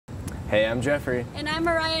Hey, I'm Jeffrey. And I'm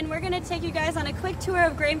Mariah, and we're going to take you guys on a quick tour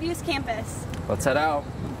of Grandview's campus. Let's head out.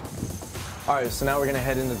 All right, so now we're going to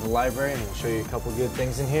head into the library and show you a couple good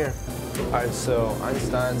things in here. All right, so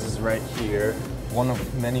Einstein's is right here, one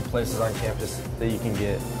of many places on campus that you can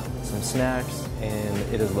get some snacks, and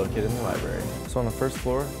it is located in the library. So on the first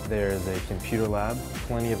floor, there's a computer lab,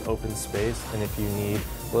 plenty of open space, and if you need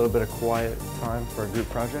a little bit of quiet time for group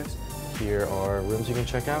projects, here are rooms you can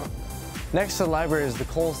check out. Next to the library is the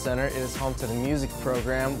Cole Center. It is home to the music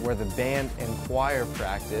program where the band and choir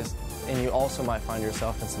practice, and you also might find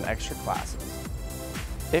yourself in some extra classes.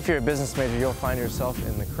 If you're a business major, you'll find yourself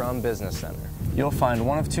in the Crum Business Center. You'll find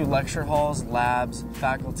one of 2 lecture halls, labs,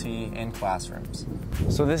 faculty, and classrooms.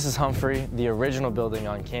 So this is Humphrey, the original building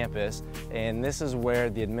on campus, and this is where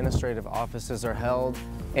the administrative offices are held,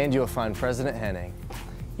 and you'll find President Henning.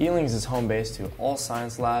 Elings is home base to all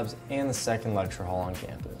science labs and the second lecture hall on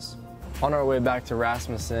campus. On our way back to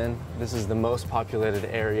Rasmussen, this is the most populated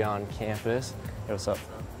area on campus. Hey, what's up?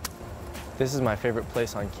 This is my favorite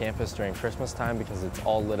place on campus during Christmas time because it's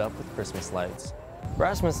all lit up with Christmas lights.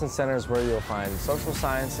 Rasmussen Center is where you'll find social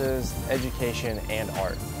sciences, education, and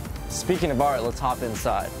art. Speaking of art, let's hop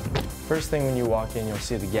inside. First thing when you walk in, you'll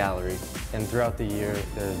see the gallery, and throughout the year,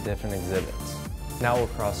 there's different exhibits. Now we'll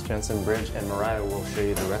cross Jensen Bridge, and Mariah will show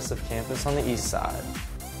you the rest of campus on the east side.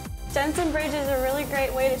 Jensen Bridge is a really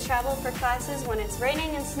great way to travel for classes when it's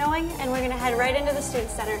raining and snowing, and we're going to head right into the Student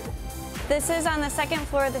Center. This is on the second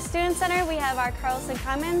floor of the Student Center. We have our Carlson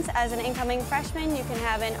Commons. As an incoming freshman, you can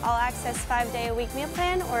have an all-access 5-day-a-week meal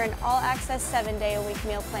plan or an all-access 7-day-a-week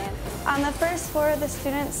meal plan. On the first floor of the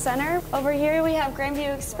Student Center, over here we have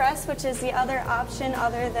Grandview Express, which is the other option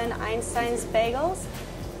other than Einstein's Bagels.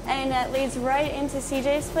 And that leads right into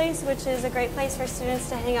CJ's Place, which is a great place for students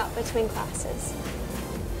to hang out between classes.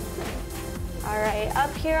 All right,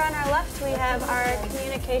 up here on our left, we have our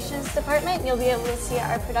communications department. You'll be able to see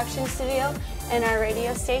our production studio and our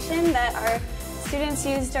radio station that our students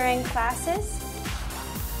use during classes.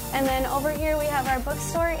 And then over here, we have our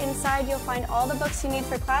bookstore. Inside, you'll find all the books you need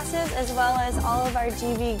for classes, as well as all of our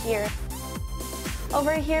GV gear.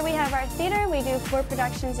 Over here, we have our theater. We do 4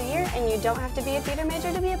 productions a year, and you don't have to be a theater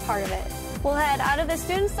major to be a part of it. We'll head out of the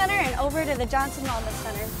Student Center and over to the Johnson Wellness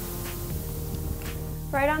Center.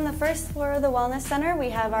 Right on the first floor of the Wellness Center, we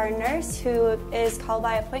have our nurse who is called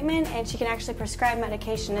by appointment, and she can actually prescribe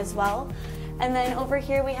medication as well. And then over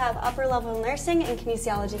here we have upper level nursing and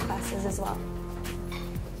kinesiology classes as well.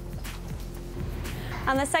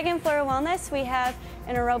 On the second floor of Wellness, we have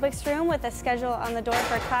an aerobics room with a schedule on the door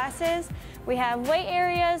for classes. We have weight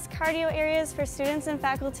areas, cardio areas for students and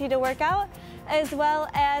faculty to work out, as well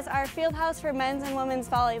as our field house for men's and women's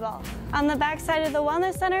volleyball. On the back side of the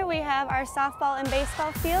Wellness Center, we have our softball and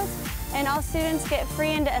baseball fields, and all students get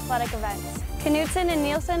free into athletic events. Knutson and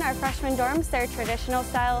Nielsen are freshman dorms. They're traditional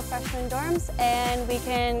style freshman dorms, and we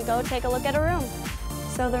can go take a look at a room.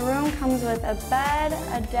 So the room comes with a bed,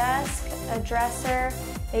 a desk, a dresser,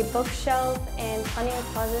 a bookshelf, and plenty of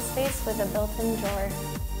closet space with a built-in drawer.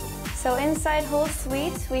 So inside Whole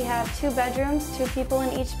Suite, we have 2 bedrooms, 2 people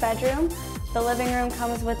in each bedroom. The living room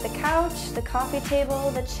comes with the couch, the coffee table,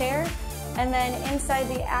 the chair, and then inside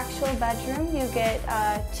the actual bedroom, you get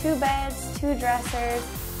 2 beds, 2 dressers,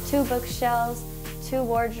 2 bookshelves, 2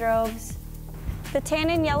 wardrobes. The tan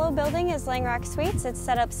and yellow building is Langrock Suites. It's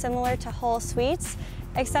set up similar to Whole Suites,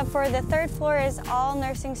 except for the 3rd floor is all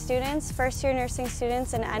nursing students, first-year nursing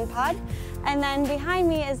students in NPOD. And then behind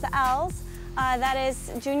me is the L's. That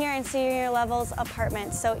is junior and senior levels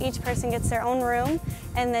apartments. So each person gets their own room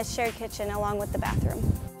and the shared kitchen along with the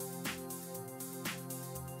bathroom.